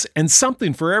experiences and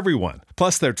something for everyone.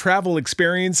 Plus, their travel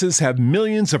experiences have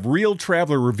millions of real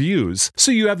traveler reviews,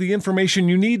 so you have the information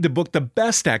you need to book the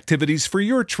best activities for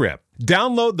your trip.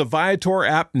 Download the Viator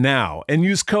app now and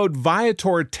use code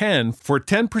Viator10 for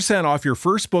 10% off your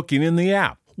first booking in the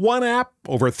app. One app,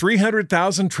 over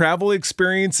 300,000 travel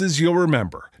experiences you'll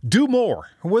remember. Do more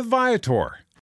with Viator.